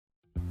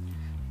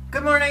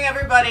Good morning,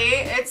 everybody.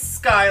 It's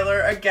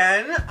Skylar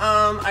again.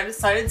 I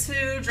decided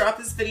to drop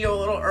this video a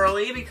little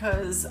early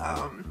because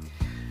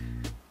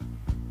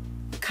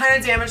kind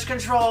of damage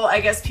control. I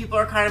guess people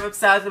are kind of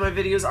upset that my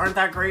videos aren't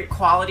that great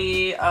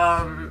quality.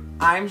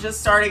 I'm just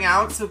starting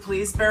out, so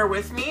please bear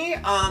with me.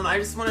 I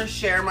just want to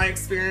share my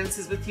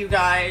experiences with you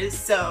guys,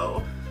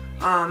 so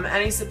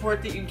any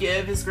support that you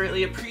give is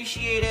greatly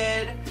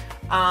appreciated.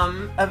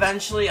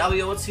 Eventually I'll be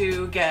able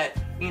to get,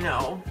 you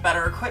know,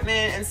 better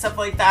equipment and stuff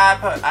like that,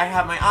 but I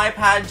have my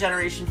iPad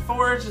Generation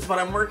 4, which is what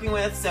I'm working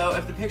with, so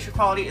if the picture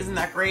quality isn't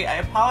that great, I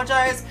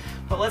apologize,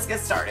 but let's get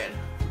started.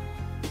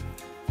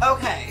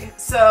 Okay,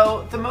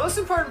 so the most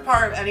important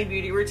part of any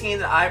beauty routine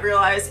that I've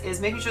realized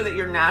is making sure that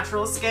your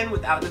natural skin,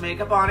 without the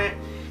makeup on it,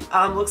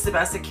 looks the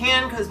best it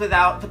can, because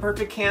without the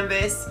perfect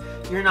canvas,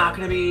 you're not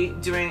going to be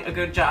doing a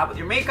good job with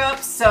your makeup.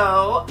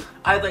 So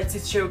I'd like to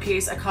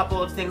showcase a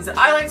couple of things that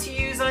I like to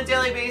use on a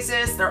daily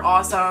basis. They're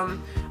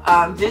awesome.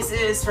 This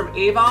is from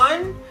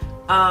Avon.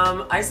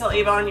 I sell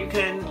Avon. You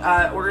can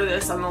order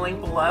this on the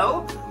link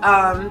below.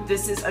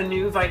 This is a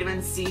new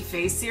vitamin C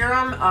face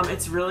serum.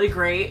 It's really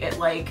great. It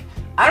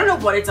I don't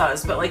know what it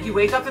does, but like you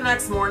wake up the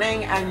next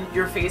morning and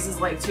your face is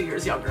like 2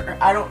 years younger.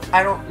 I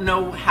don't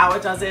know how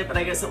it does it, but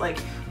I guess it like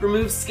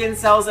removes skin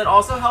cells. It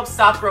also helps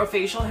stop growth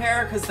facial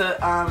hair because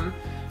the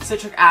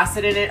citric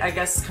acid in it, I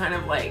guess, kind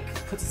of like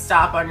puts a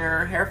stop on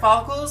your hair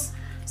follicles.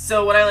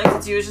 So what I like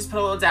to do is just put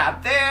a little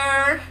dab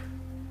there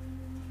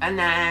and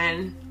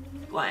then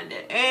blend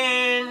it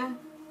in.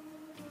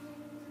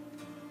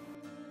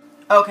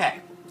 Okay,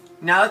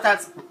 now that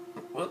that's,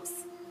 whoops.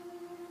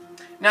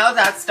 Now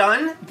that that's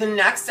done, the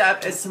next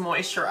step is to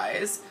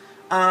moisturize.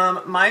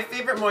 My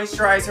favorite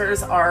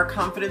moisturizers are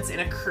Confidence in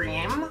a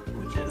Cream,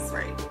 which is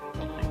right,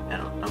 I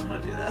don't know how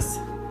to do this.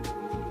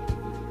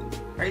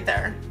 Right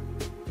there.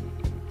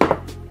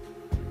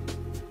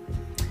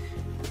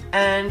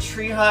 And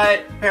Tree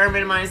Hut hair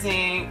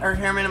minimizing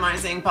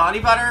body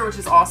butter, which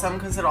is awesome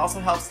because it also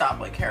helps stop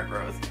like hair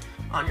growth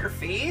on your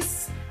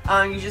face.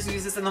 You just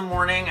use this in the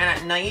morning and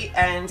at night,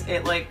 and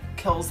it like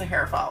kills the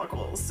hair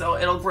follicles, so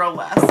it'll grow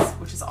less,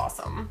 which is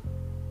awesome.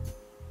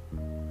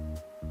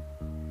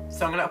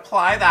 So I'm gonna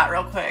apply that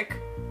real quick.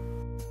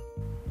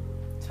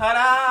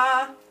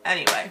 Ta-da!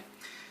 Anyway,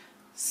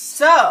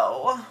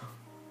 so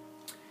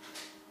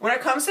when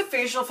it comes to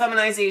facial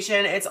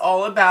feminization, it's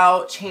all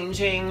about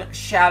changing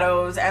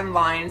shadows and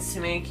lines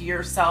to make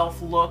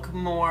yourself look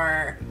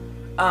more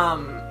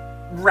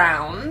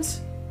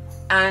round,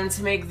 and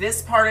to make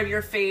this part of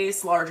your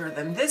face larger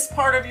than this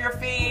part of your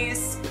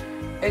face.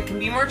 It can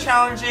be more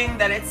challenging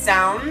than it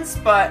sounds,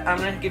 but I'm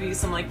gonna give you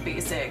some like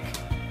basic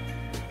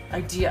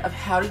idea of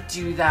how to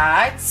do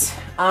that.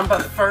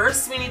 But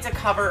first we need to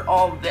cover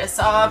all this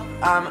up.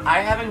 I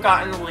haven't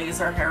gotten the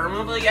laser hair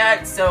removal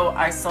yet, so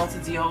I still have to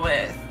deal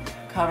with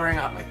covering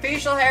up my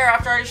facial hair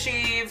after I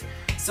shave.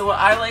 So what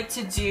I like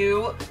to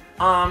do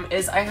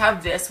is I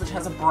have this, which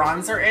has a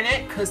bronzer in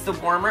it, because the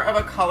warmer of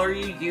a color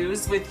you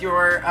use with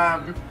your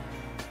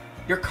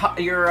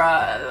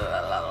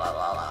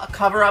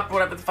cover up,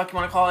 whatever the fuck you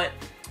want to call it,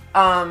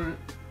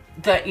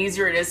 the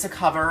easier it is to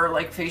cover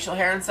like facial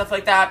hair and stuff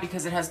like that,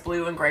 because it has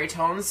blue and gray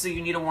tones, so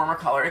you need a warmer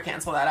color to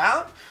cancel that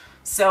out.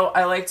 So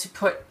I like to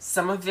put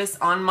some of this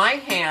on my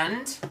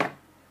hand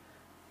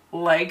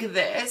like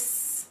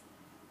this.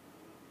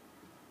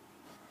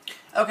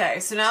 Okay,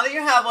 so now that you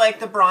have like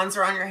the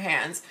bronzer on your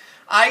hands,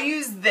 I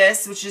use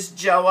this, which is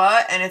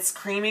Joa, and it's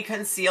creamy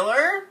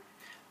concealer.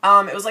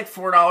 It was like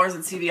 $4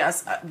 at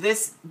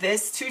CVS.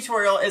 This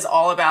tutorial is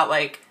all about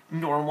like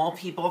normal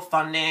people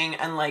funding,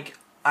 and like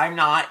I'm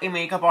not a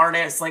makeup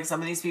artist like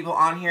some of these people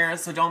on here,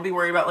 so don't be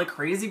worried about like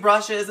crazy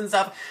brushes and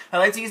stuff. I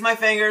like to use my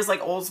fingers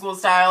like old school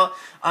style.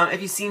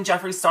 If you've seen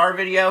Jeffree Star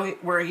video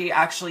where he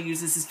actually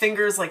uses his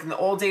fingers like in the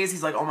old days,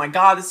 he's like, oh my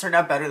god, this turned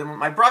out better than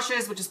my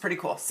brushes, which is pretty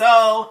cool.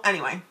 So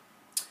anyway,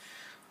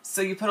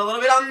 so you put a little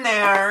bit on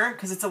there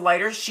because it's a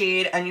lighter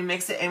shade, and you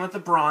mix it in with the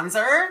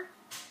bronzer.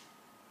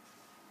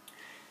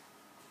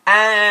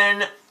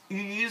 And you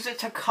use it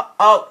to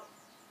oh,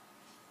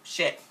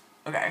 shit.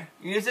 Okay.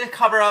 You use it to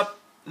cover up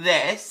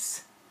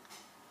this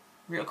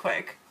real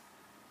quick.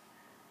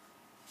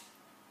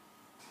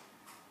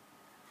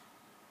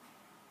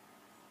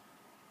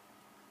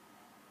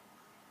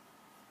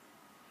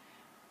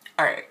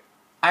 Alright.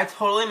 I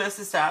totally missed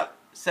a step,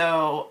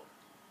 so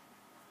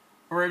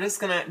we're just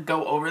gonna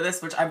go over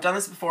this, which I've done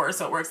this before,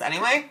 so it works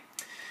anyway.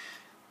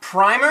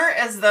 Primer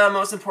is the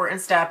most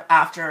important step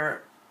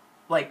after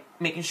like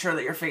making sure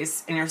that your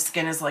face and your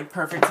skin is like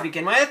perfect to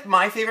begin with.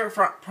 My favorite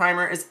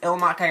primer is Il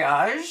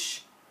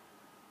Maquillage.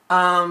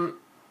 I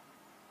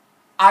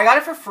got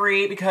it for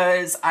free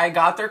because I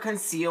got their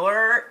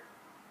concealer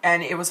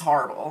and it was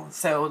horrible.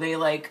 So they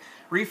like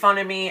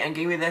refunded me and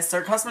gave me this.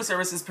 Their customer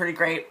service is pretty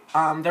great.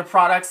 Their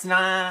products,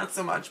 not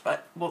so much,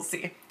 but we'll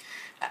see.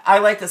 I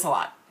like this a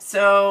lot.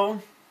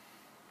 So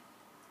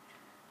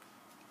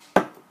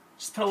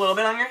Just put a little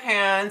bit on your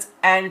hands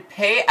and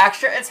pay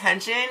extra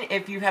attention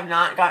if you have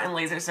not gotten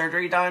laser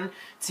surgery done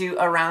to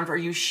around where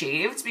you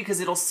shaved,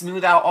 because it'll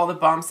smooth out all the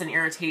bumps and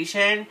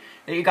irritation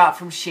that you got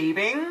from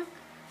shaving,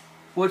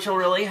 which will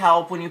really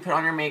help when you put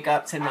on your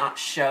makeup to not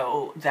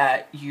show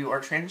that you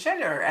are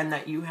transgender and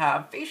that you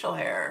have facial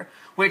hair.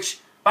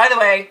 Which, by the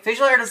way,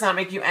 facial hair does not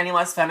make you any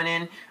less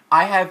feminine.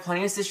 I have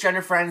plenty of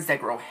cisgender friends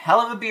that grow hell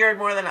of a beard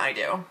more than I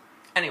do.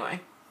 Anyway.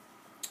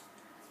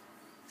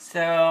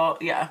 So,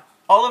 yeah.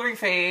 All over your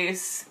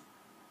face.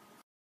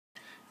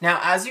 Now,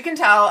 as you can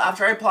tell,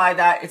 after I applied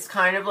that, it's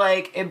kind of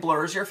like it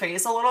blurs your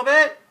face a little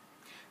bit.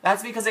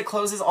 That's because it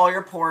closes all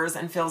your pores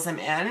and fills them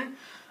in.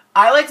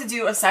 I like to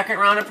do a second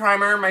round of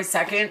primer. My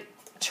second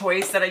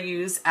choice that I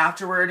use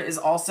afterward is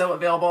also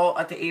available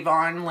at the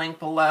Avon link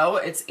below.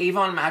 It's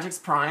Avon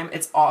Magix Prime.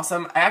 It's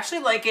awesome. I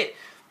actually like it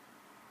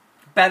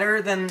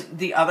better than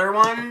the other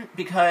one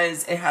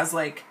because it has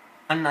like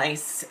a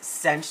nice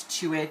scent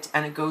to it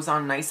and it goes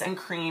on nice and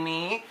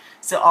creamy.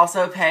 So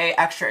also pay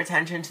extra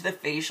attention to the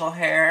facial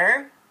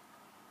hair.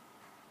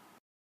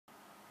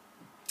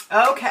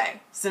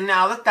 Okay, so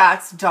now that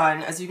that's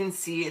done, as you can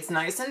see, it's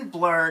nice and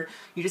blurred.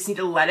 You just need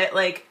to let it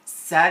like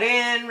set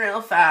in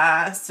real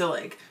fast. So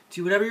like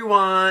do whatever you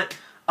want.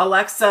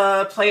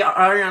 Alexa, play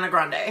Ariana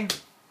Grande.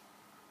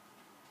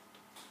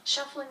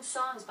 Shuffling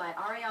songs by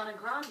Ariana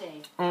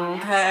Grande.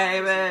 Okay,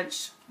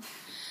 bitch.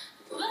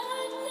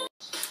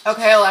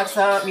 Okay,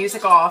 Alexa,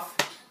 music off.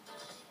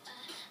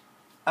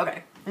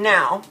 Okay,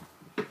 now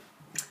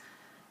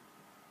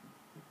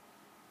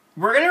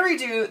we're gonna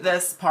redo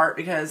this part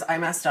because I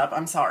messed up.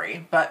 I'm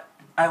sorry, but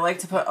I like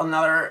to put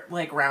another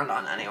like round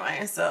on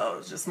anyway.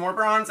 So just more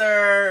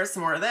bronzer,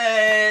 some more of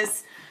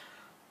this.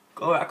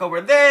 Go back over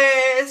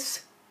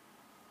this.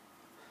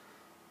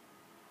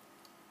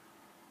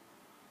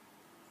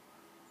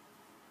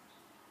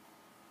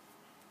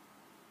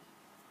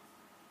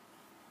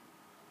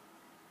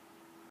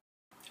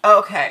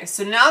 Okay,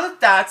 so now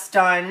that that's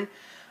done,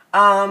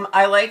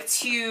 I like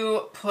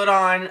to put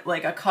on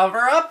like a cover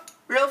up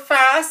real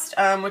fast,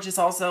 which is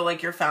also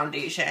like your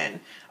foundation.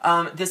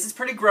 This is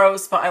pretty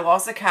gross, but I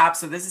lost a cap,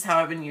 so this is how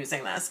I've been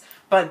using this.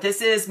 But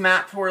this is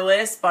Matte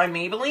Poreless by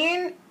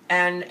Maybelline,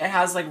 and it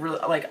has like really,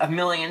 like a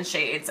million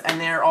shades,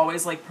 and they're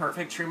always like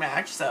perfect true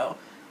match. So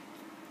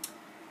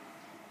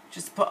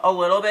just put a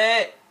little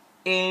bit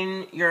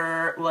in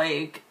your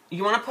like,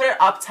 you want to put it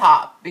up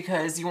top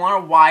because you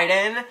want to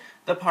widen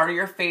the part of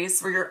your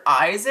face where your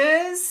eyes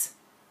is.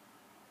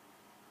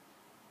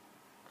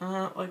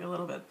 Like a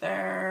little bit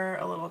there,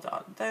 a little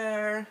dot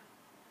there.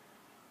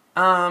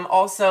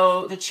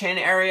 Also, the chin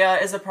area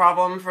is a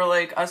problem for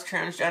like us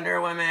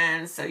transgender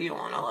women, so you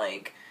want to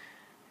like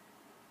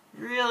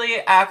really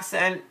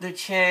accent the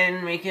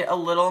chin, make it a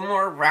little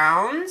more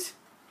round.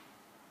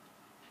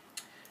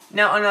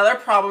 Now, another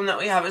problem that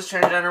we have as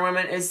transgender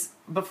women is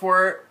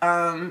before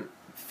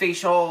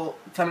facial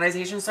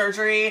feminization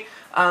surgery,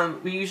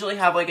 we usually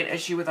have like an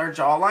issue with our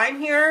jawline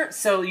here.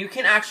 So you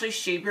can actually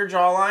shape your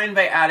jawline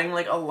by adding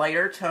like a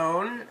lighter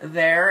tone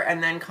there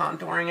and then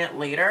contouring it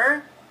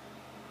later.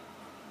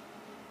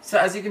 So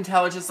as you can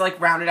tell, it just like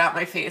rounded out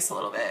my face a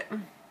little bit.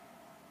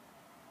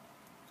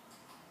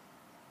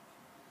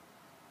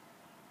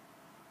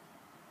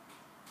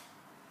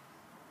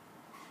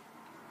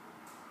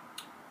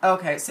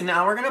 Okay, so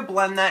now we're gonna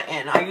blend that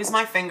in. I use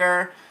my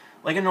finger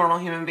like a normal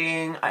human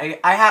being. I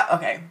have,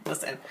 okay,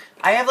 listen.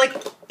 I have like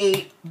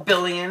 8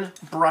 billion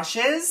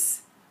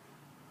brushes.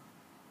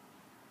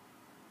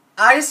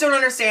 I just don't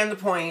understand the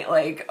point.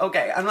 Like,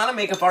 okay, I'm not a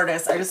makeup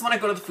artist. I just want to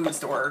go to the food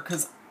store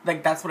because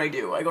like that's what I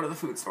do. I go to the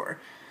food store.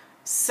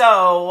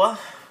 So,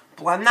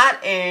 blend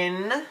that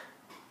in.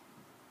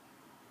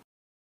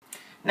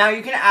 Now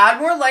you can add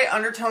more light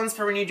undertones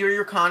for when you do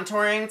your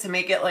contouring to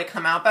make it like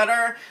come out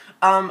better.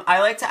 I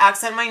like to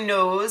accent my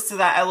nose so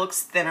that it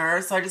looks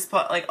thinner. So I just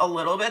put like a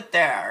little bit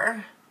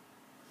there.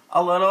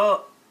 A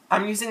little,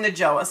 I'm using the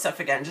Joa stuff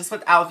again, just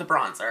without the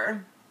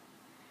bronzer.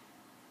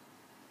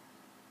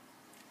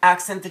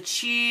 Accent the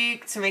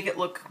cheek to make it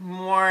look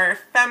more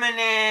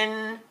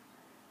feminine.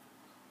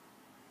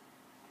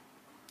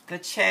 The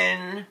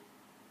chin.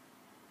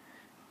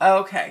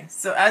 Okay,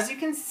 so as you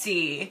can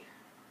see,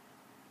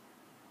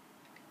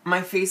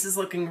 my face is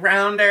looking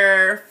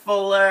rounder,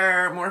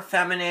 fuller, more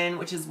feminine,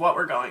 which is what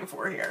we're going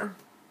for here.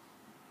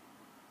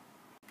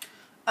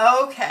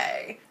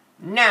 Okay,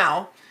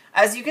 now,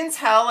 as you can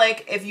tell,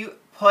 like, if you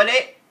put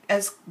it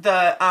as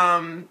the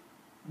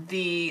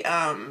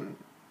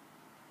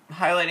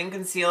highlighting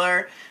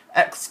concealer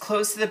as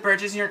close to the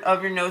bridges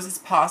of your nose as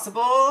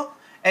possible,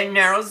 it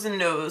narrows the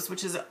nose,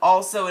 which is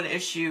also an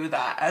issue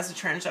that, as a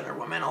transgender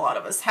woman, a lot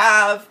of us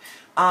have.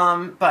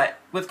 But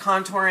with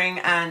contouring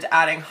and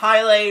adding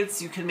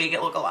highlights, you can make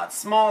it look a lot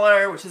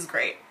smaller, which is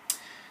great.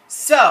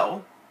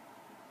 So,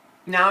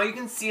 now you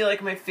can see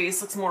like my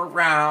face looks more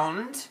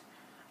round.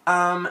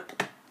 I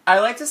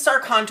like to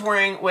start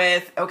contouring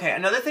with, okay,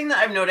 another thing that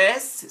I've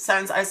noticed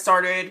since I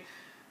started,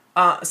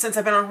 since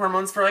I've been on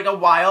hormones for like a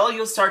while,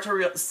 you'll start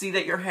to see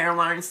that your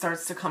hairline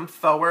starts to come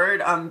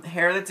forward.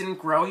 Hair that didn't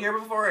grow here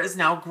before is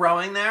now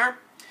growing there.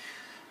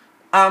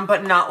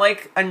 but not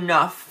like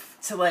enough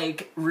to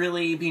like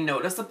really be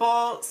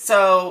noticeable.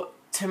 So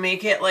to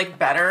make it like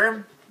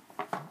better,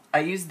 I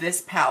use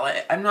this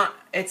palette.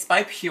 It's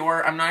by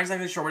Pure. I'm not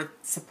exactly sure what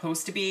it's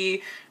supposed to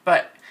be,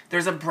 but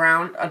there's a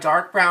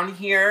dark brown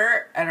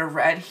here and a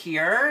red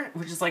here,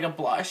 which is like a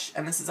blush,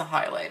 and this is a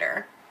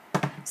highlighter.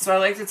 So I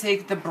like to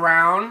take the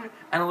brown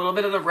and a little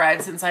bit of the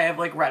red, since I have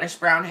like reddish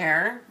brown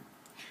hair,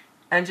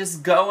 and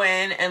just go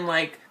in and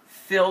like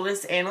fill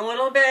this in a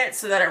little bit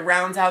so that it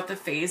rounds out the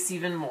face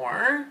even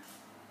more.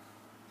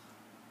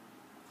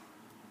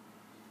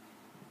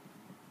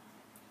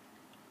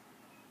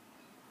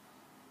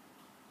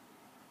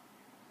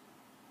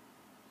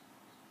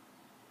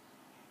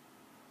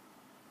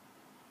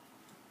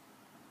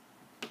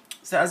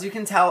 So as you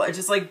can tell, it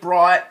just like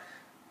brought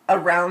a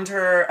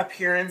rounder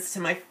appearance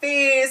to my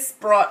face,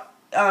 brought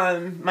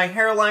my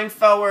hairline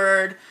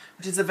forward,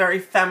 which is a very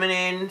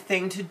feminine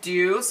thing to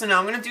do. So now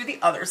I'm going to do the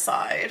other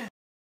side.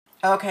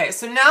 Okay,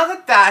 so now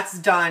that that's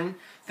done,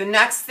 the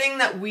next thing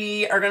that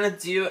we are going to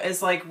do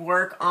is like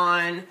work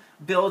on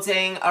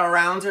building a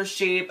rounder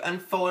shape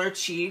and fuller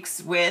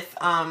cheeks with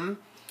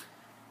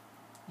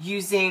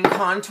using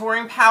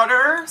contouring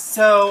powder.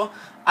 So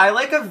I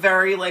like a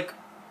very like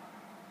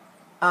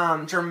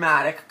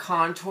dramatic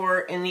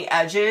contour in the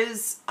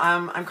edges.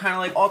 I'm kind of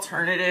like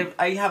alternative.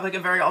 I have like a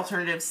very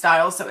alternative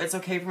style, so it's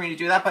okay for me to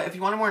do that. But if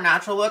you want a more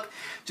natural look,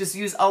 just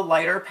use a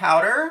lighter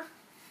powder.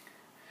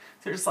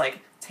 So just like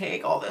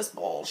take all this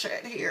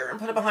bullshit here and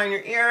put it behind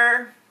your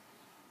ear.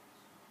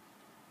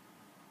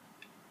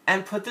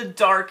 And put the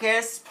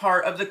darkest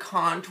part of the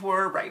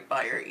contour right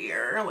by your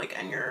ear, like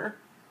in your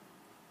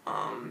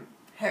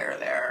hair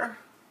there.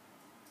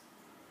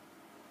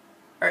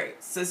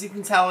 Alright, so as you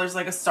can tell, there's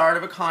like a start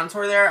of a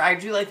contour there. I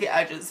do like the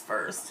edges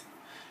first.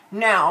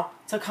 Now,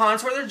 to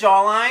contour the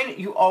jawline,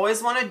 you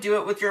always want to do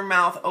it with your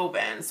mouth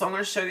open. So I'm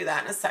going to show you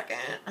that in a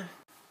second.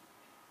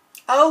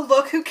 Oh,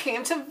 look who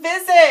came to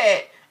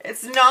visit!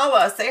 It's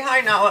Nala. Say hi,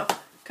 Nala.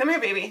 Come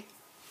here, baby.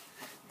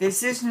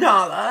 This is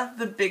Nala,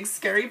 the big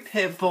scary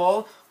pit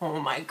bull. Oh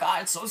my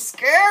god, so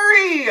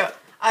scary!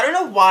 I don't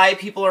know why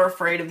people are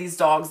afraid of these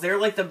dogs. They're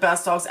like the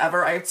best dogs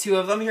ever. I have 2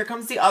 of them. Here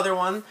comes the other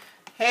one.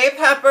 Hey,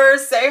 Pepper,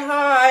 say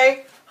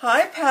hi.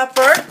 Hi,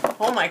 Pepper.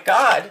 Oh my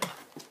god.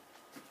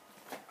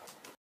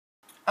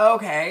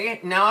 Okay,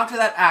 now after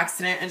that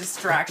accident and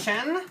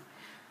distraction,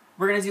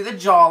 we're gonna do the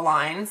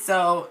jawline.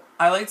 So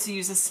I like to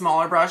use a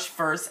smaller brush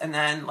first and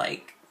then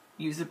like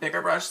use a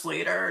bigger brush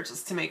later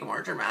just to make a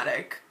more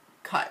dramatic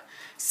cut.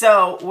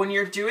 So when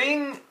you're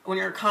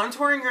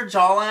contouring your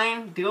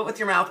jawline, do it with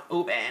your mouth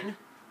open.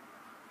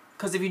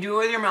 Because if you do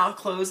it with your mouth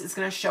closed, it's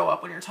gonna show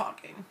up when you're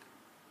talking.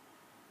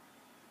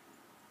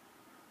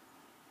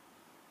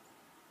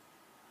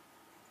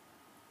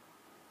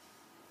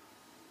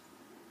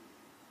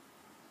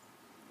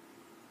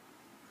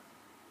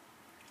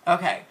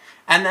 Okay,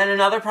 and then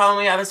another problem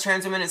we have as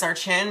trans women is our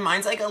chin.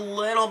 Mine's like a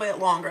little bit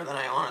longer than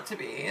I want it to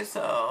be,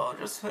 so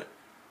just put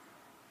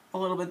a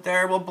little bit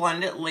there. We'll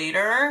blend it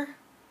later.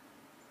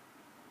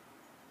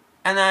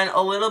 And then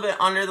a little bit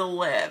under the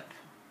lip.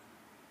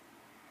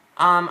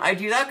 I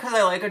do that because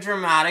I like a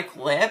dramatic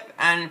lip,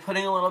 and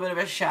putting a little bit of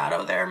a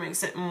shadow there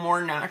makes it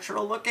more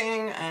natural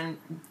looking and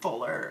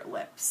fuller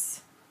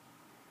lips.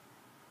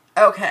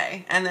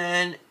 Okay, and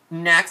then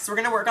next we're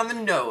going to work on the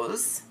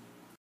nose.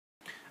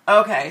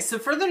 Okay, so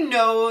for the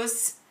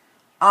nose,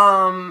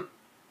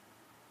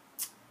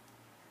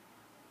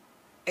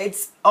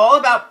 it's all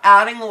about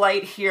adding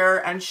light here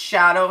and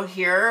shadow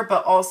here,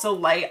 but also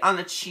light on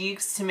the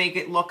cheeks to make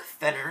it look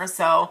thinner.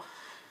 So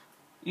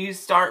you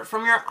start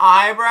from your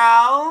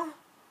eyebrow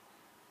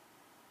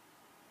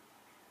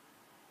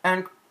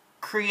and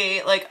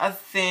create like a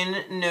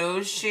thin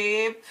nose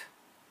shape.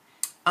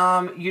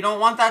 You don't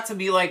want that to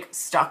be like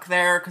stuck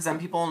there because then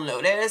people will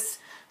notice.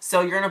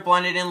 So you're going to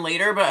blend it in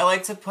later, but I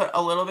like to put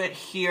a little bit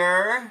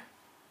here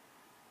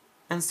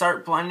and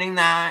start blending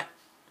that,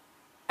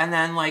 and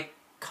then like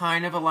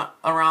kind of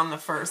around the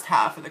first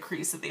half of the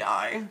crease of the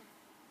eye.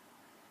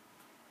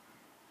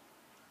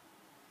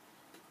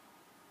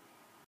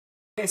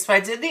 Okay, so I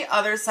did the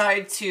other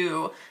side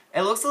too.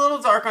 It looks a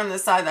little dark on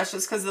this side. That's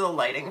just because of the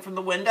lighting from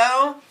the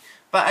window.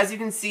 But as you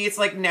can see, it's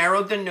like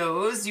narrowed the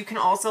nose. You can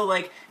also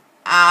like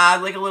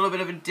add like a little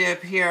bit of a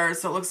dip here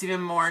so it looks even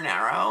more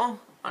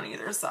narrow on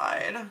either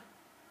side.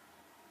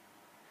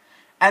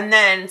 And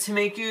then to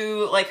make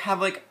you like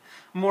have like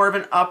more of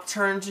an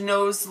upturned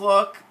nose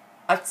look,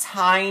 a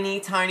tiny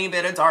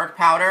bit of dark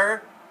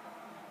powder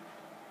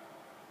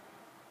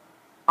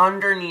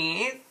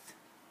underneath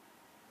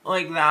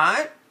like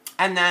that,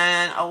 and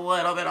then a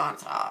little bit on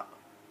top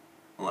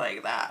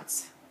like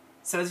that.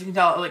 So as you can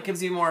tell, it like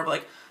gives you more of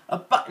like a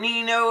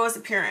buttony nose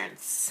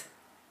appearance.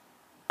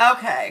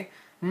 Okay,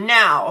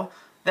 now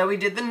that we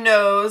did the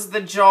nose, the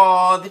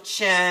jaw, the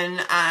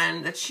chin,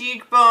 and the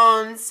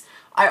cheekbones,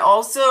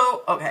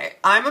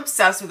 I'm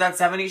obsessed with that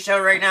 70s show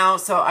right now,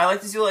 so I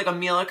like to do like a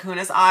Mila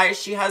Kunis eye.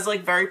 She has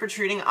like very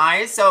protruding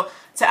eyes, so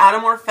to add a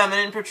more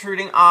feminine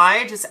protruding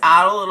eye, just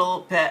add a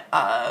little bit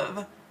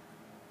of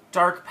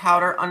dark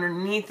powder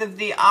underneath of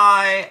the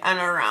eye and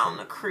around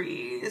the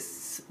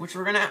crease, which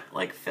we're gonna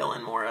like fill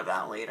in more of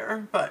that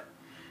later. But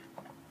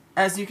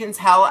as you can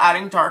tell,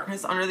 adding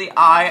darkness under the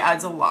eye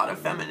adds a lot of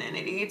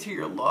femininity to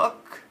your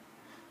look,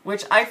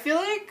 which I feel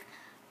like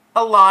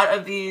a lot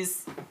of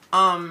these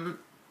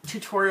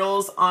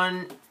tutorials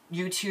on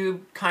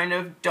YouTube kind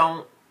of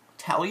don't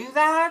tell you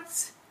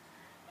that.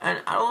 And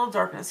add a little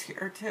darkness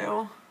here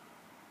too,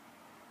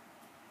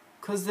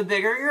 because the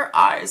bigger your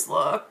eyes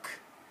look,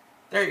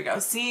 there you go.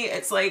 See,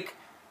 it's like,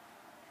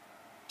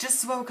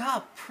 just woke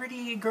up,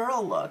 pretty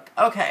girl look.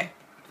 Okay.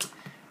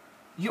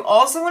 You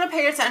also want to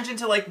pay attention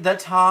to like the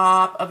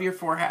top of your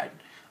forehead.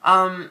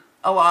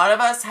 A lot of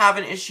us have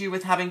an issue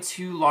with having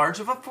too large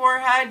of a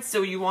forehead,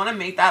 so you want to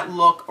make that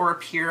look or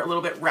appear a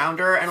little bit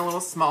rounder and a little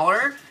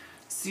smaller.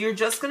 So you're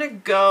just going to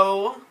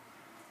go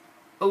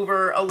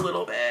over a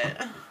little bit.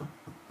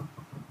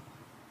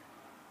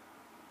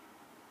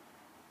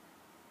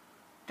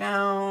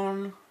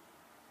 Down.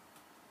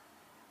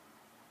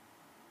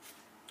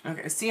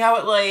 Okay, see how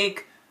it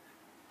like,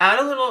 add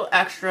a little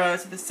extra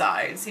to the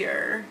sides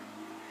here.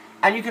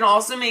 And you can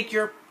also make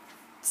your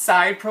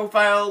side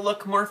profile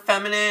look more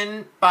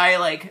feminine by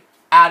like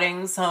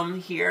adding some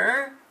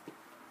here.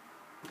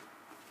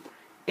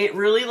 It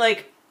really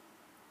like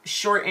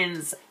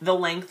shortens the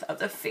length of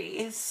the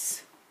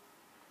face.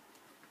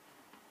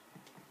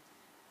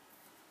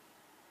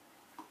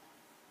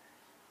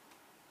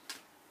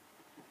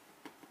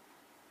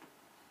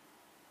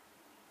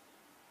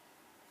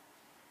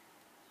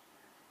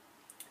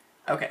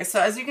 Okay, so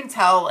as you can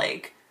tell,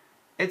 like,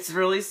 it's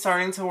really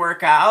starting to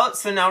work out.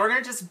 So now we're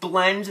going to just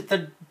blend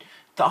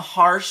the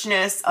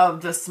harshness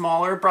of the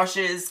smaller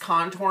brushes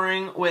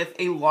contouring with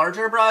a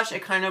larger brush.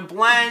 It kind of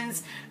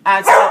blends,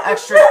 adds a little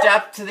extra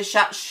depth to the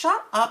shot.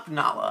 Shut up,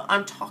 Nala.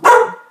 I'm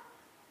talking.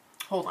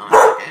 Hold on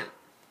a second.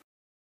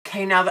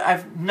 Okay, now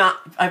that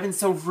I've been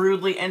so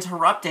rudely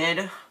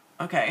interrupted.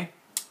 Okay,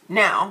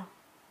 now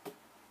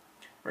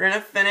we're going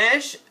to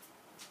finish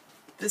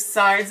the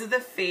sides of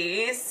the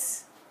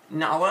face.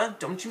 Nala,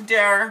 don't you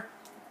dare.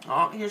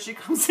 Oh, here she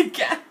comes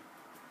again.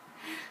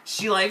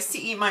 She likes to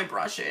eat my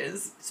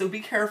brushes. So be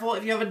careful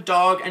if you have a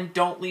dog and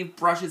don't leave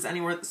brushes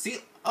anywhere. See?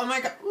 Oh my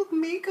god. Look,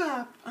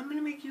 makeup. I'm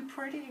gonna make you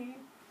pretty.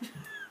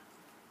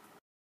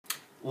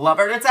 Love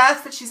her to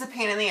death, but she's a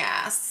pain in the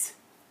ass.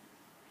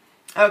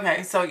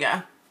 Okay, so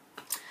yeah.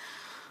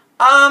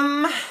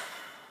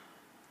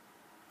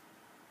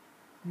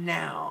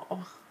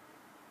 Now,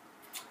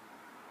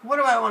 what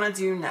do I want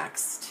to do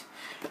next?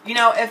 You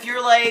know, if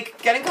you're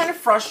like getting kind of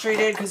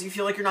frustrated because you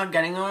feel like you're not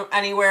getting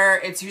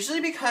anywhere, it's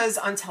usually because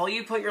until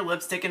you put your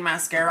lipstick and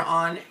mascara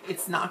on,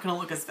 it's not going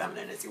to look as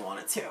feminine as you want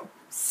it to.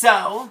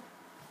 So,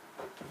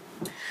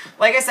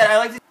 like I said, I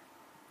like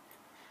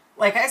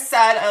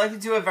to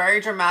do a very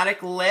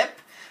dramatic lip.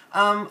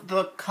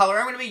 The color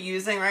I'm going to be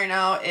using right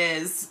now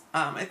is,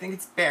 I think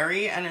it's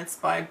Berry, and it's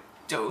by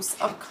Dose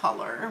of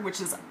Color, which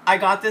is, I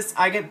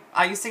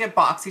used to get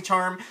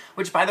BoxyCharm,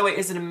 which by the way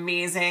is an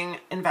amazing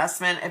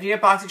investment. If you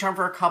get BoxyCharm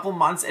for a couple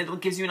months,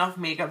 it gives you enough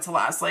makeup to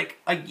last like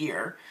a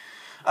year.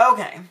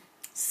 Okay,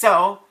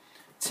 so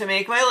to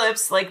make my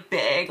lips like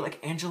big, like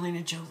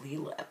Angelina Jolie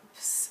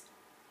lips,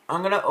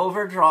 I'm gonna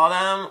overdraw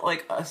them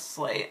like a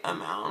slight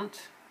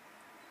amount.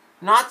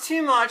 Not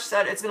too much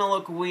that it's gonna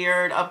look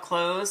weird up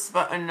close,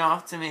 but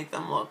enough to make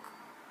them look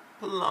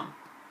plump.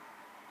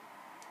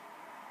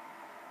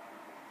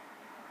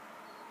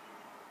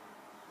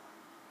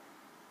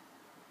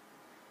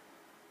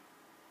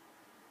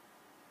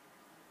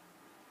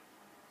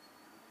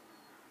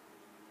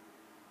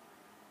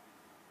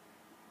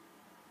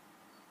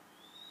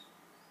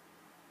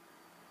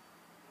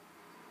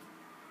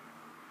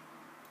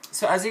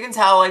 So as you can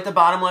tell, like the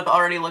bottom lip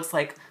already looks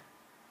like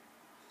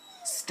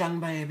stung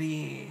by a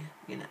bee,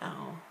 you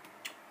know.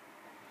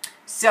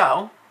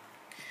 So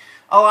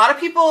a lot of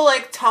people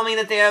like tell me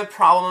that they have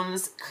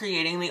problems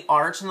creating the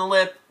arch in the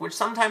lip, which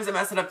sometimes I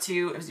mess it up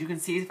too, as you can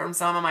see from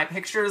some of my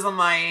pictures on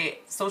my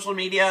social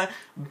media.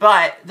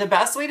 But the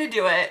best way to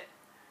do it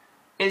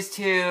is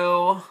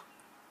to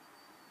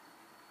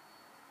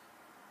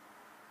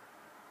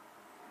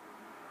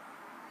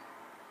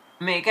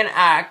make an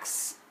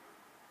X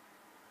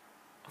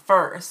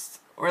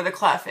first, where the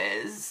clef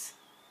is.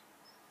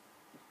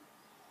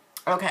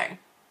 Okay.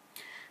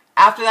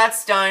 After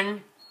that's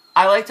done,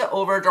 I like to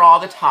overdraw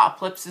the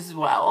top lips as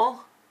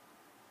well.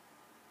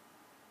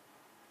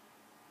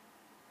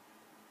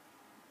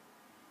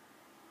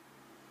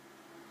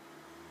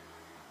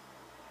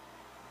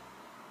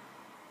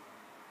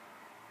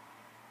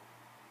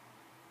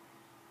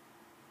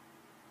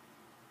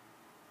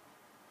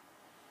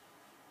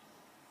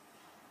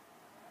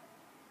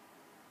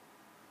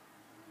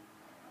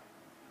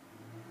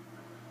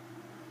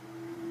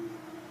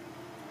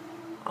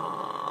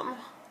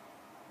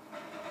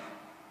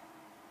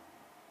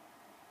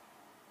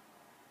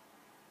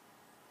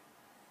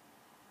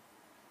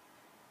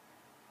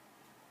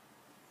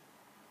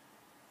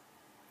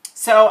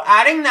 So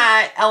adding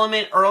that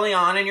element early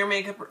on in your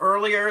makeup,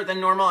 earlier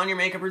than normal on your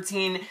makeup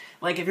routine,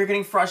 like if you're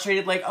getting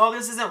frustrated, like, oh,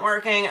 this isn't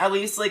working, at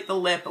least like the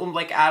lip will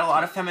like add a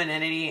lot of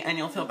femininity and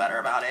you'll feel better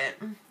about it.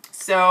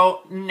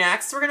 So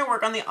next we're going to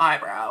work on the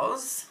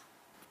eyebrows.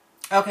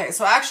 Okay,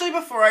 so actually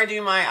before I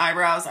do my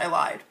eyebrows, I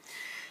lied.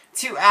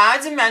 To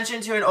add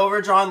dimension to an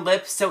overdrawn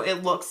lip so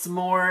it looks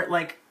more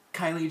like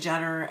Kylie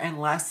Jenner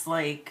and less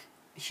like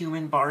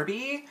human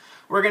Barbie,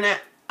 we're going to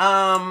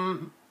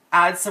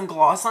add some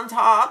gloss on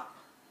top.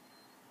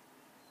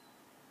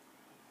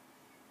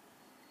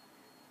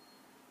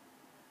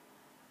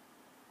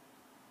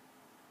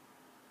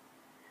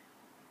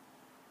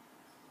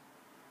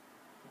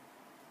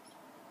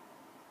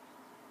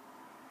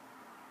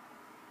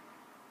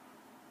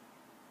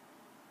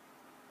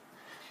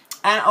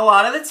 And a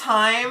lot of the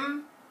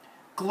time,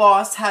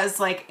 gloss has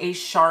like a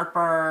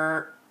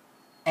sharper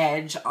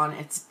edge on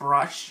its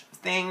brush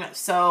thing,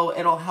 so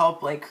it'll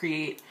help like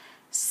create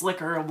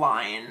slicker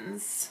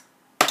lines.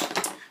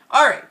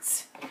 All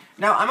right,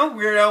 now I'm a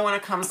weirdo when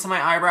it comes to my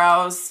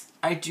eyebrows.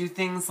 I do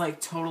things like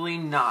totally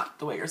not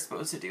the way you're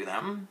supposed to do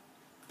them.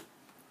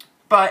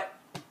 But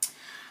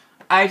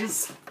I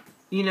just,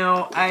 you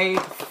know, I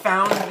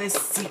found this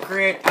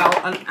secret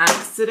out on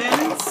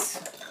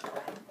accident.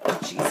 Oh,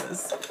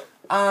 Jesus.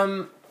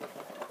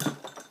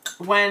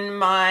 When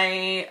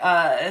my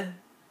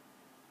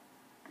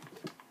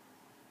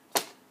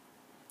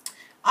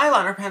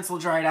eyeliner pencil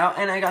dried out,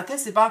 and I got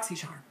this at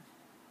BoxyCharm,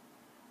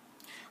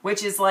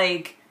 which is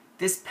like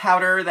this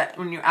powder that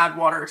when you add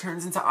water it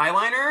turns into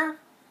eyeliner.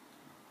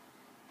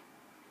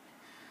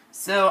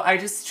 So I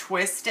just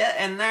twist it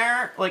in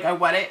there, like I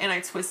wet it and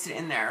I twist it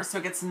in there so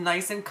it gets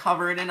nice and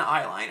covered in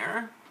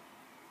eyeliner.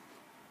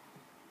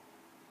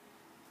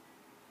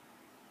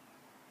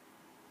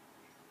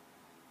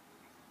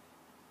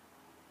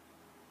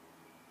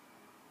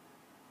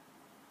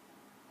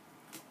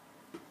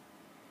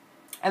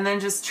 And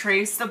then just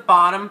trace the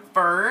bottom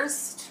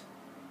first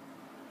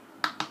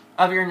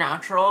of your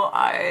natural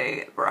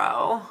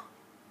eyebrow.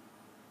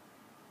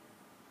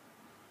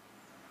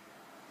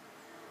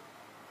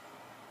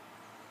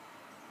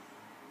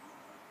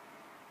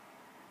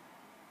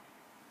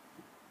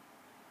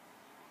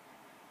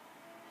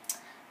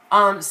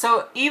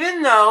 So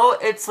even though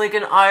it's like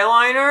an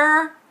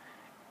eyeliner,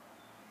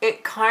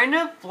 it kind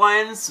of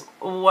blends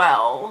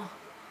well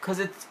because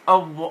it's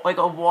like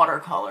a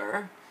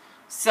watercolor.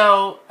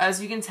 So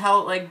as you can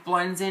tell, it like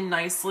blends in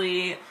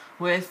nicely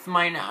with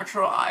my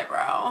natural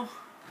eyebrow.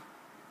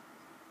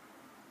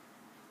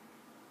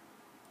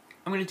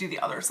 I'm going to do the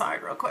other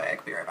side real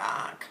quick. Be right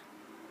back.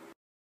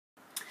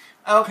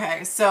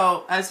 Okay,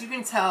 so as you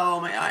can tell,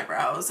 my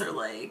eyebrows are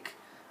like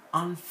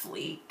on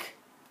fleek.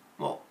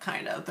 Well,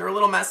 kind of. They're a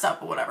little messed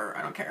up, but whatever.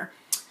 I don't care.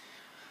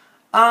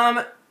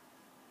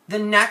 The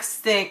next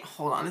thing...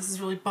 Hold on, this is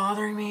really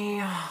bothering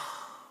me.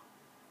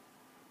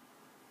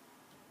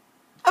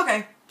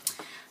 Okay.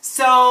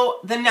 So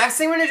the next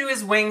thing I'm going to do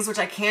is wings, which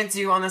I can't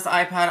do on this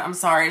iPad. I'm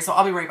sorry. So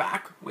I'll be right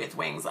back with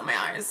wings on my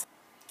eyes.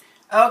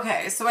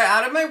 Okay, so I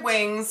added my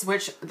wings,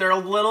 which they're a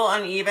little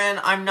uneven.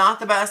 I'm not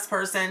the best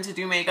person to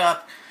do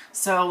makeup.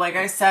 So like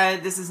I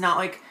said, this is not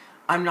like...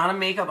 I'm not a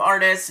makeup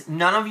artist.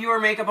 None of you are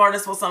makeup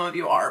artists. Well, some of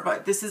you are,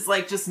 but this is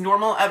like just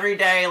normal,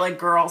 everyday, like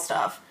girl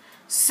stuff.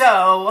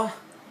 So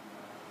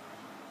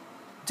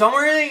don't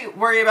really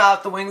worry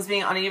about the wings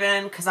being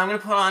uneven because I'm going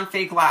to put on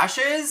fake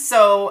lashes.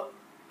 So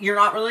you're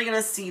not really going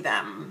to see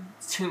them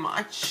too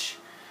much.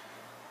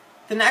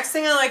 The next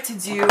thing I like to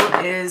do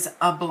is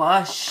a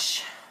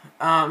blush.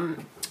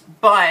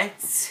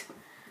 But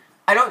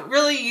I don't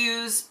really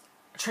use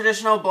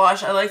traditional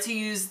blush. I like to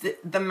use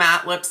the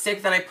matte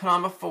lipstick that I put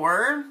on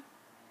before.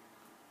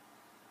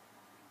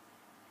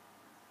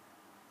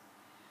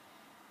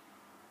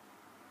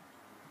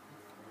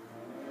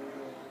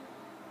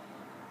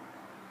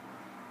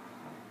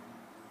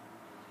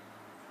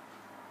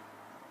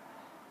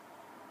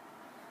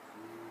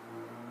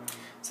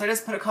 So I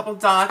just put a couple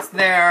dots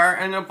there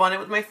and I'll blend it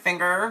with my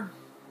finger.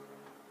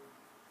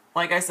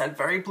 Like I said,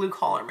 very blue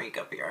collar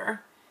makeup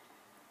here.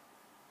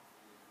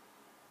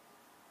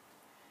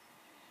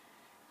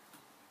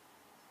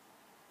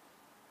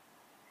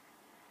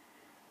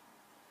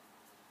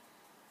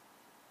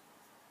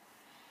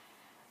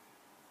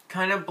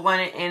 Kind of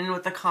blend it in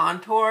with the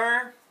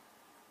contour.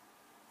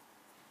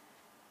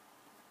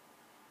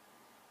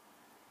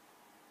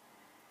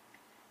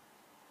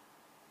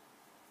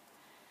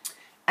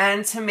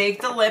 And to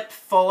make the lip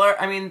fuller,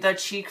 the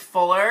cheek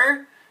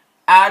fuller,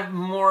 add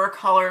more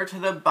color to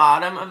the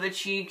bottom of the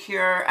cheek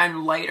here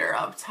and lighter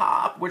up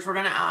top, which we're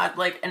going to add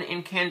like an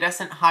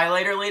incandescent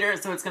highlighter later.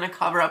 So it's going to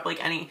cover up like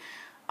any,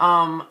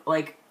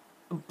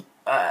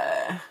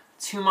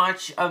 too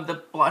much of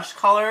the blush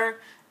color.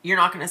 You're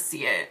not going to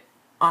see it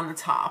on the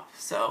top.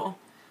 So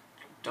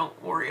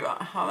don't worry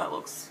about how that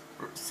looks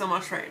so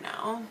much right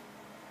now.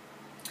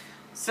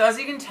 So as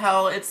you can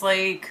tell, it's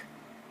like,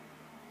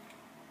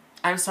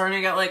 I'm starting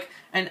to get like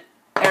an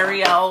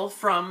Ariel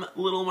from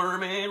Little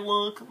Mermaid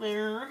look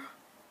there.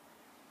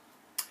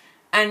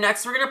 And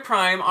next we're going to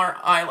prime our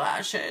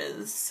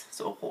eyelashes.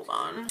 So hold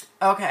on.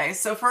 Okay,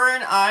 so for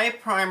an eye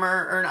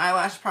primer or an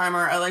eyelash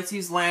primer, I like to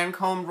use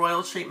Lancome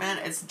Royal Treatment.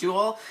 It's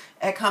dual.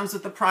 It comes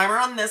with the primer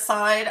on this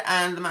side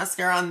and the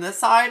mascara on this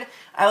side.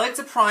 I like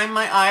to prime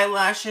my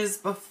eyelashes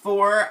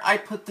before I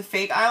put the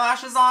fake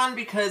eyelashes on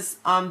because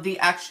the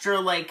extra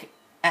like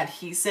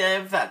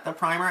adhesive that the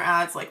primer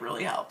adds like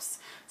really helps.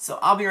 So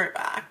I'll be right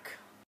back.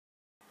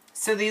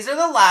 So these are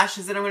the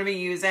lashes that I'm going to be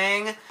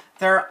using.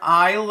 They're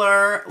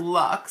Eyelure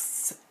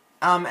Luxe,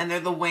 and they're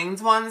the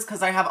winged ones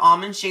because I have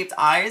almond-shaped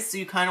eyes, so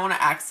you kind of want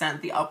to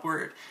accent the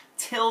upward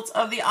tilt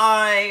of the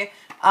eye.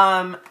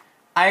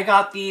 I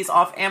got these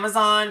off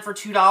Amazon for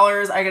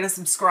 $2. I get a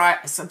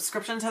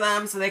subscription to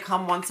them, so they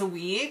come once a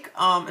week.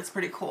 It's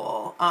pretty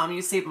cool.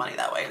 You save money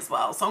that way as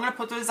well. So I'm going to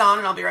put those on,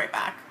 and I'll be right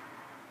back.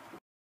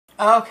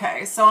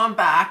 Okay, so I'm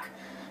back.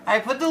 I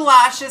put the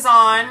lashes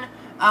on.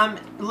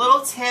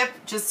 Little tip,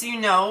 just so you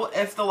know,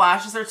 if the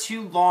lashes are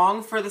too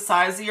long for the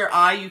size of your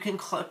eye, you can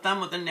clip them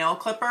with a nail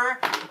clipper.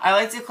 I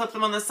like to clip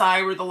them on the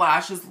side where the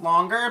lash is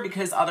longer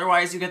because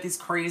otherwise you get these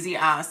crazy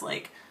ass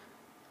like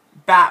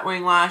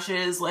batwing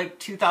lashes like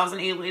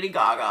 2008 Lady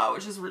Gaga,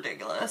 which is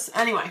ridiculous.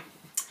 Anyway,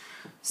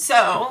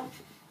 so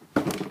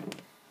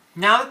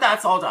now that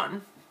that's all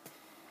done,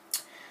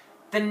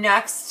 the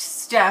next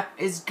step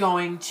is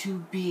going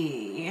to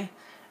be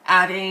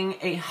adding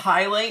a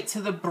highlight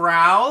to the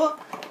brow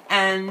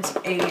and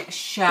a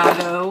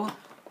shadow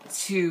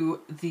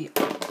to the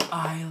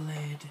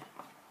eyelid.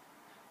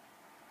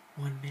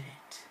 1 minute.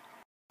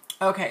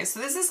 Okay, so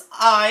this is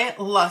Eye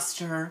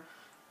Luster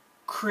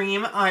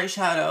Cream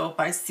Eyeshadow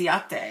by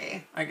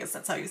Ciate. I guess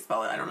that's how you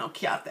spell it. I don't know.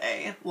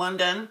 Ciate.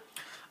 London.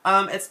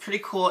 It's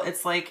pretty cool.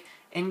 It's like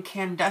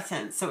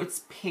incandescent, so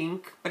it's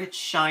pink, but it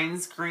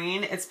shines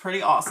green. It's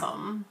pretty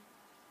awesome.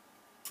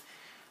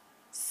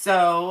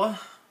 So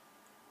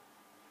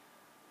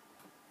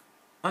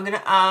I'm going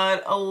to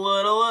add a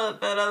little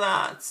bit of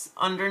that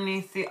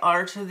underneath the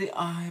arch of the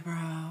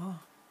eyebrow.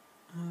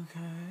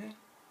 Okay.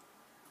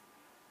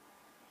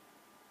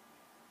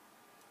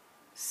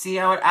 See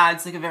how it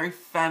adds like a very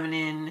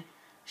feminine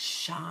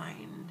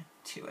shine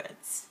to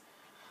it.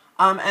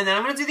 And then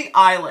I'm going to do the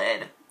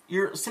eyelid.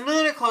 You're simply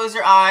going to close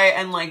your eye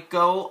and like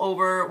go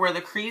over where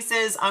the crease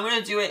is. I'm going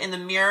to do it in the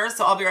mirror,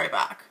 so I'll be right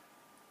back.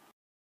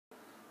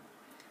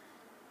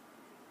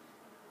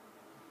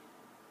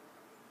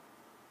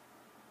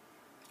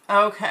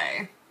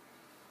 Okay.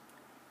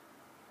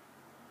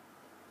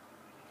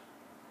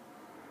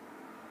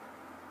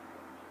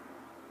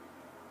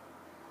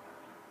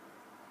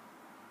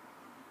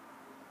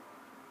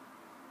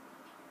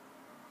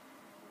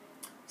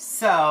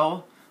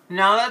 So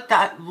now that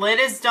that lid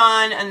is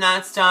done and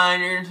that's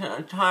done, you're gonna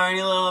a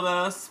tiny little bit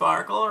of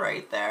sparkle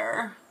right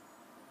there,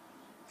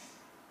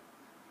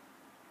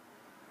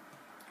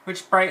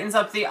 which brightens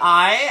up the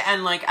eye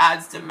and like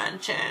adds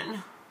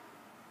dimension.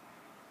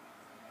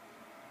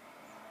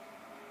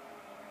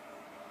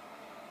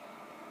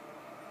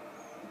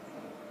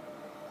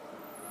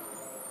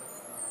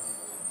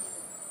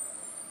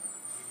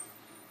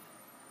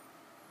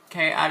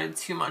 Okay, added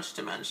too much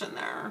dimension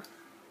there.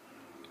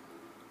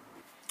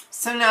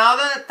 So now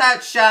that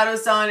that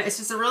shadow's done, it's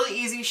just a really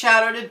easy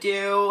shadow to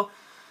do.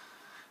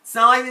 It's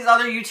not like these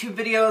other YouTube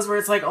videos where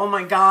it's like, oh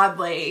my god,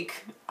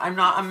 like, I'm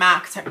not a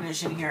Mac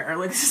technician here.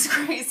 Like, this is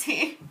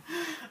crazy.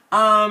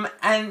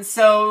 And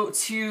so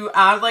to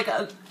add like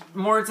a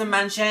more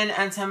dimension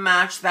and to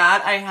match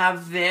that, I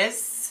have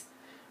this,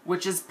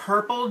 which is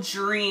Purple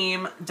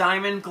Dream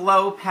Diamond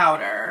Glow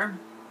Powder.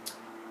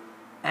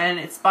 And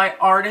it's by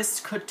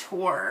Artist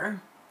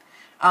Couture.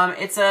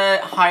 It's a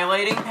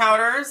highlighting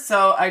powder,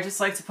 so I just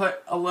like to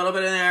put a little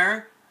bit in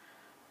there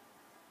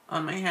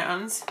on my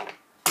hands.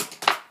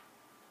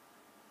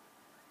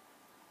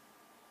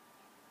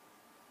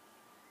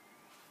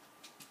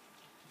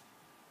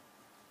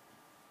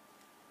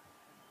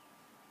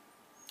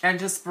 And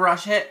just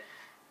brush it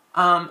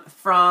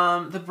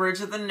from the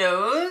bridge of the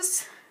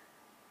nose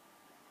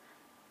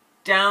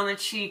down the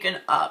cheek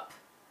and up.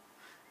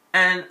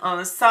 And on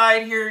the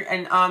side here,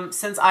 and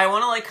since I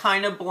want to like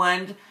kind of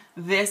blend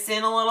this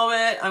in a little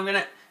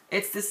bit,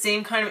 it's the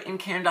same kind of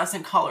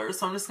incandescent color,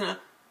 so I'm just gonna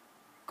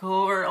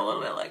go over a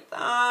little bit like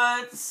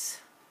that.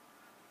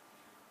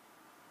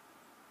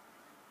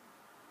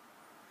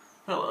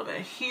 Put a little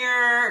bit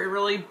here. It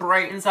really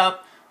brightens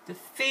up the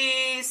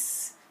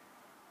face,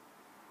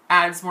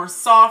 adds more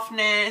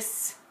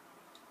softness.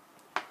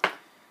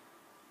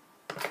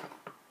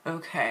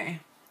 Okay.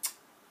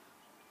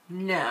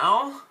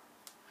 Now,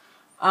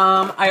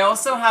 I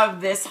also have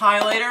this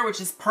highlighter,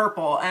 which is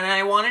purple, and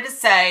I wanted to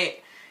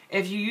say,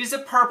 if you use a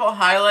purple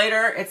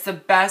highlighter, it's the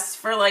best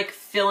for like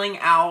filling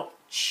out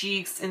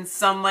cheeks in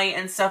sunlight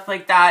and stuff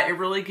like that. It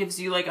really gives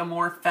you like a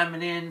more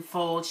feminine,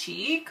 full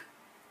cheek.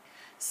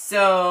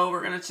 So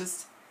we're gonna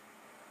just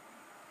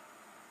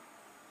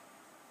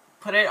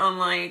put it on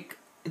like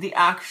the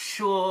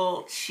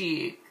actual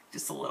cheek,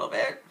 just a little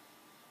bit.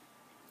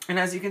 And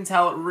as you can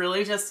tell, it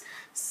really just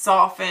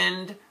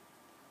softened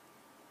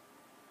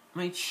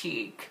my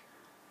cheek.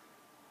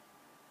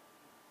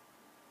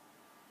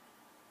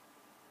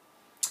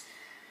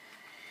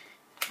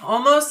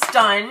 almost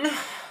done.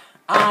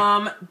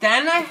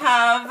 Then I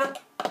have,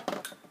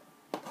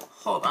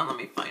 hold on, let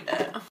me find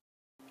it.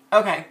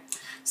 Okay,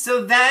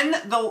 so then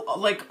the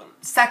like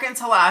second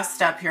to last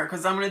step here,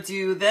 because I'm going to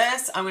do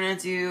this, I'm going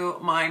to do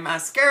my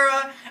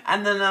mascara,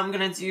 and then I'm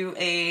going to do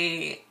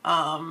a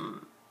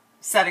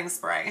setting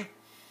spray.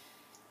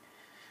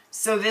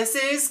 So this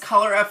is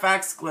Color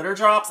FX Glitter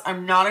Drops.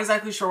 I'm not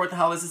exactly sure what the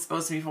hell this is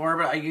supposed to be for,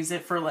 but I use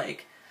it for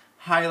like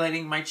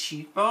highlighting my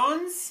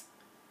cheekbones.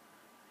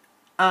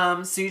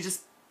 So you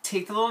just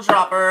take the little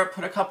dropper,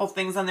 put a couple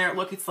things on there.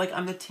 Look, it's like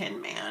I'm the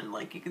Tin Man.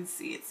 Like you can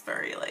see, it's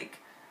very like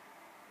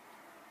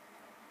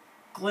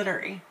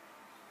glittery.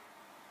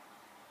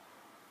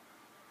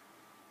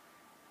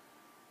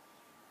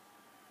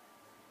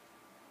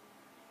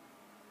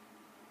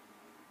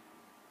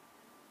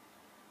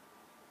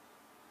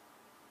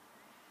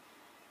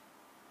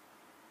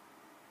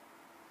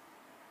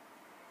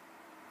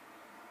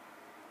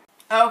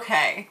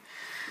 Okay,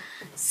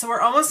 so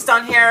we're almost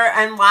done here,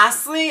 and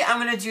lastly I'm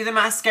going to do the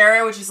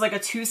mascara, which is like a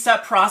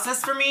two-step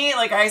process for me.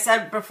 Like I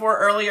said before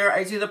earlier,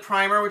 I do the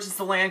primer, which is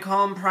the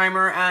Lancome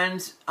primer,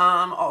 and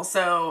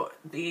also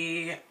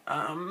the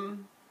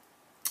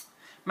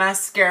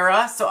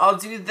mascara. So I'll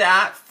do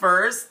that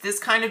first. This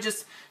kind of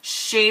just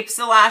shapes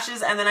the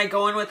lashes, and then I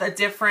go in with a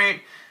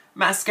different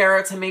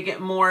mascara to make it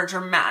more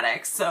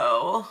dramatic.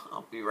 So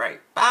I'll be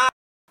right back.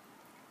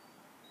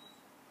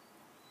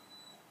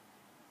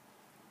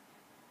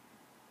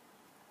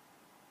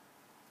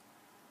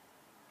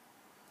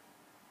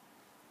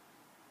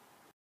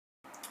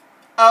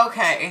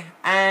 Okay,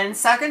 and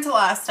second to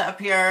last step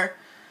here,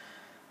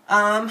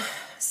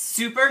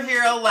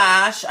 Superhero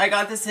Lash. I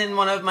got this in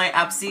one of my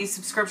Epsy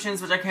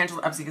subscriptions, which I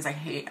canceled Epsy because I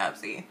hate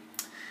Epsy.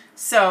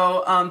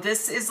 So,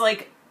 this is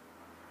like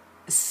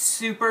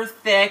super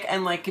thick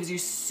and like gives you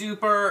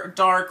super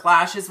dark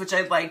lashes, which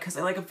I like because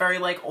I like a very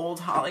like old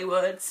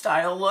Hollywood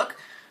style look.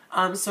 So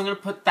I'm going to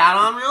put that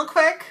on real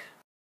quick.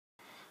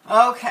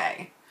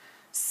 Okay.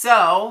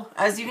 So,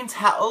 as you can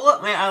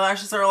tell, my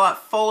eyelashes are a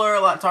lot fuller, a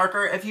lot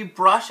darker. If you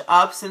brush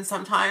up, since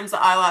sometimes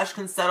the eyelash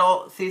can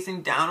settle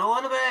facing down a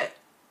little bit,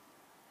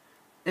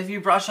 if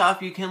you brush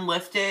up, you can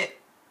lift it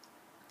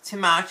to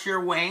match your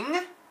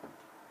wing.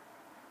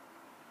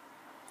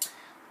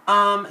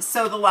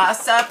 So the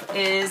last step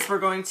is we're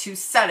going to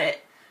set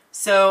it.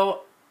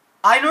 So,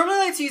 I normally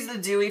like to use the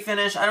dewy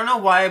finish. I don't know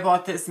why I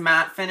bought this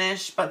matte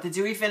finish, but the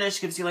dewy finish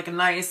gives you like a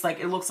nice, like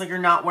it looks like you're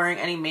not wearing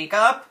any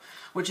makeup,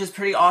 which is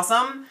pretty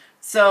awesome.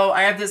 So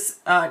I have this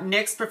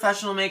NYX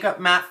Professional Makeup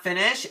Matte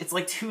Finish. It's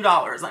like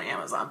 $2 on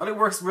Amazon, but it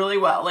works really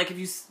well. Like if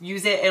you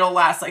use it, it'll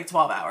last like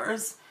 12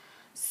 hours.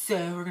 So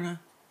we're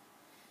gonna...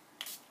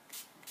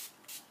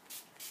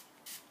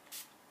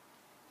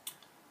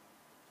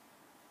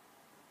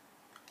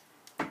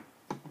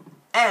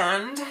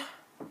 And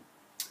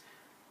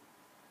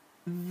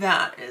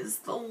that is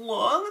the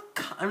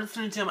look. I'm just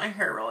gonna do my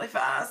hair really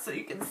fast so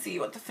you can see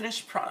what the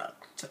finished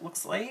product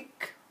looks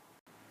like.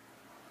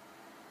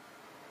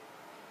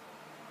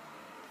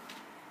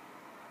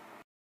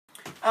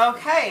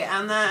 Okay,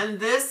 and then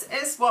this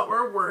is what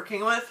we're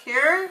working with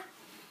here.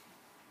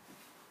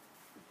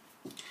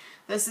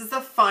 This is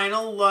the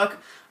final look.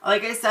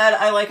 Like I said,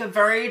 I like a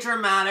very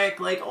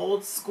dramatic, like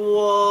old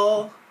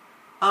school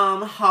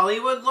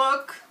Hollywood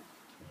look.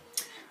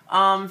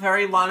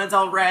 Very Lana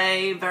Del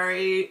Rey,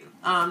 very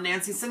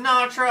Nancy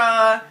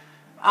Sinatra.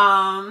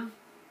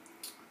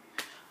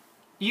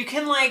 You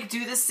can like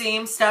do the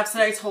same steps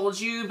that I told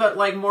you, but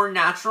like more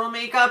natural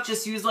makeup.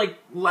 Just use like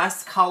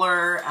less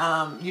color.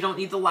 You don't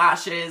need the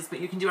lashes, but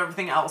you can do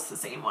everything else the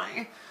same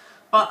way.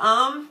 But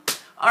all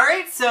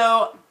right,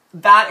 so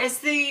that is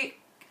the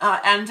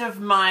end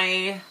of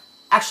my,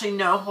 actually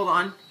no, hold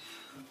on.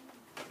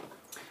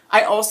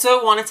 I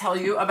also want to tell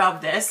you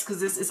about this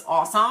because this is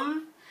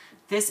awesome.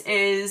 This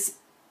is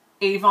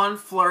Avon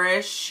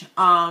Flourish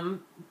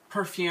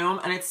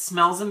perfume, and it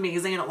smells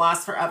amazing and it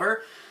lasts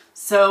forever.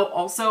 So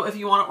also, if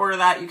you want to order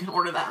that, you can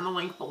order that in the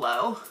link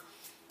below.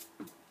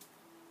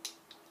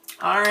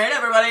 All right,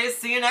 everybody.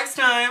 See you next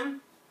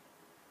time.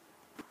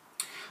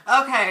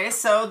 Okay,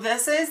 so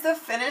this is the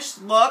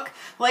finished look.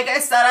 Like I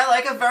said, I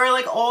like a very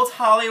like old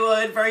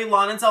Hollywood, very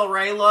Lana Del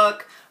Rey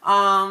look.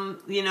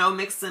 You know,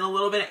 mixed in a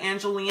little bit of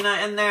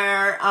Angelina in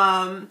there.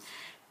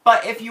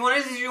 But if you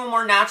wanted to do a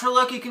more natural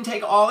look, you can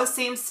take all the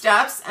same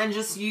steps and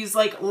just use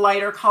like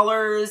lighter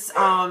colors,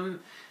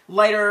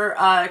 lighter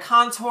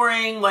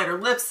contouring, lighter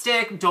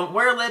lipstick. Don't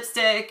wear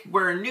lipstick,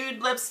 wear a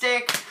nude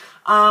lipstick.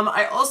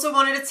 I also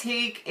wanted to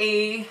take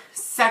a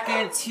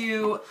second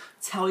to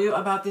tell you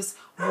about this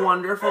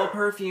wonderful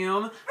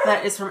perfume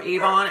that is from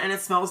Avon, and it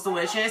smells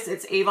delicious.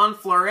 It's Avon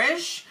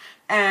Flourish,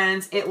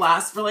 and it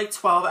lasts for like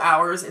 12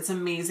 hours. It's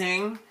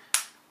amazing.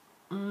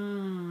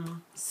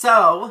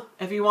 So,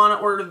 if you want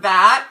to order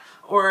that,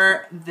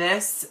 or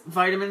this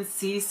vitamin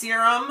C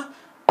serum,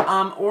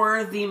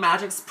 or the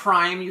Magix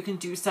Prime, you can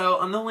do so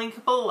on the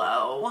link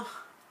below.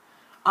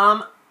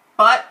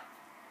 But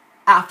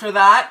after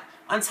that,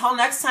 until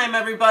next time,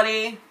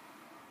 everybody.